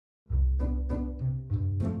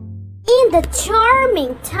the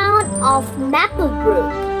charming town of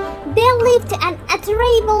Maplebrook, there lived an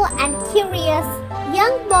adorable and curious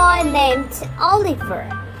young boy named Oliver.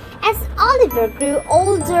 As Oliver grew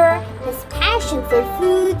older, his passion for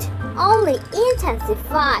food only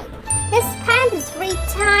intensified. He spent his free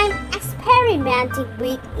time experimenting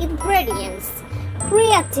with ingredients,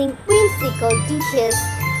 creating whimsical dishes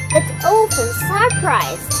that often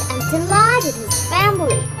surprised and delighted his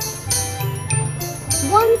family.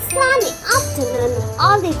 One sunny afternoon,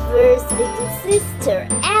 Oliver's little sister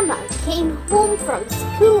Emma came home from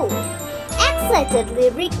school, excitedly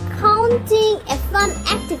recounting a fun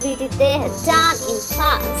activity they had done in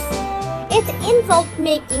class. It involved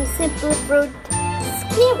making simple fruit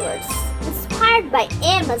skewers. Inspired by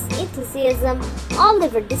Emma's enthusiasm,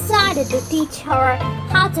 Oliver decided to teach her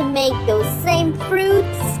how to make those same fruit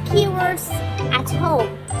skewers at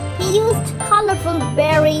home. He used colorful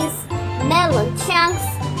berries, melon chunks,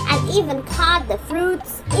 and even cut the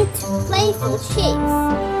fruits into playful shapes.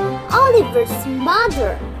 Oliver's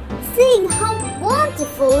mother, seeing how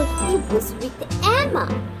wonderful he was with Emma,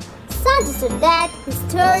 suggested that he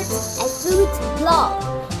start a food blog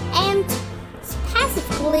aimed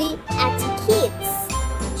specifically at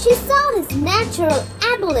kids. She saw his natural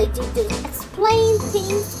ability to explain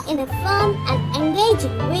things in a fun and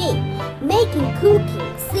engaging way, making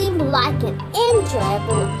cooking seem like an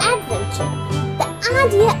enjoyable adventure. The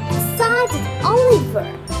idea excited Oliver,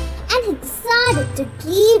 and he decided to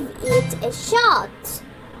give it a shot.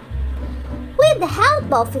 With the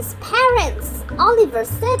help of his parents, Oliver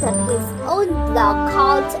set up his own blog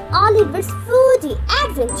called Oliver's Foodie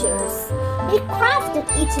Adventures. He crafted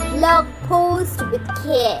each blog post with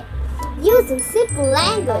care, using simple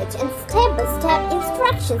language and step-by-step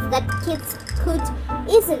instructions that kids could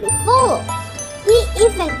easily follow. He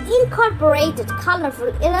even incorporated colorful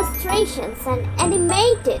illustrations and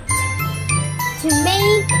animated to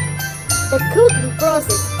make the cooking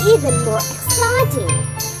process even more exciting.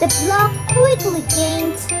 The blog quickly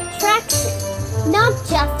gained traction, not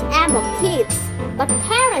just among kids, but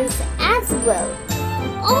parents as well.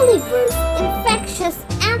 Oliver's infectious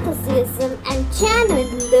enthusiasm and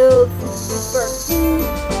genuine love for food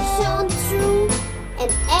shone through in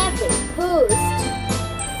every post.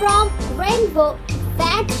 From rainbow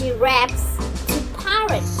veggie wraps to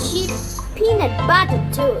pirate chip peanut butter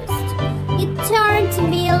toast, he turned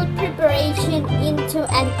meal preparation into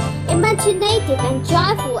an imaginative and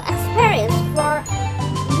joyful experience for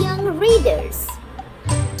young readers.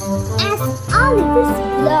 As Oliver's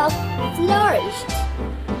blog flourished,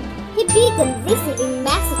 he began receiving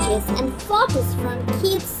messages and photos from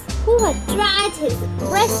kids who had tried his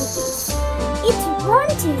recipes. It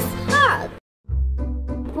warmed his heart.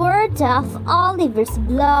 Word of Oliver's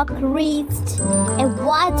blog reached a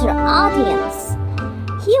wider audience.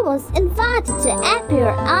 He was invited to appear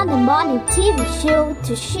on a morning TV show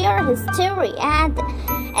to share his story and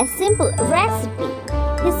a simple recipe.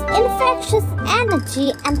 His infectious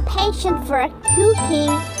energy and passion for cooking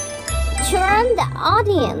charmed the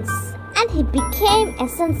audience, and he became a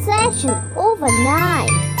sensation overnight.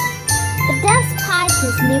 But despite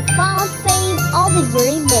his newfound fame, Oliver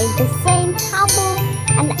remained the same humble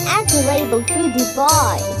and adorable foodie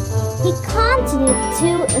boy. He continued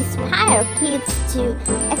to inspire kids to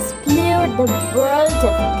explore the world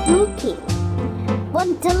of cooking,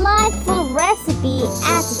 one delightful recipe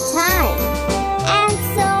at a time. And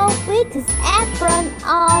so, with his apron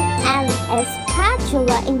on and a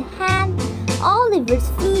spatula in hand, Oliver's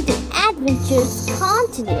food adventures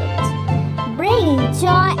continued, bringing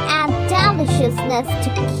joy and deliciousness to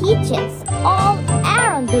kitchens all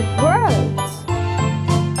around the world.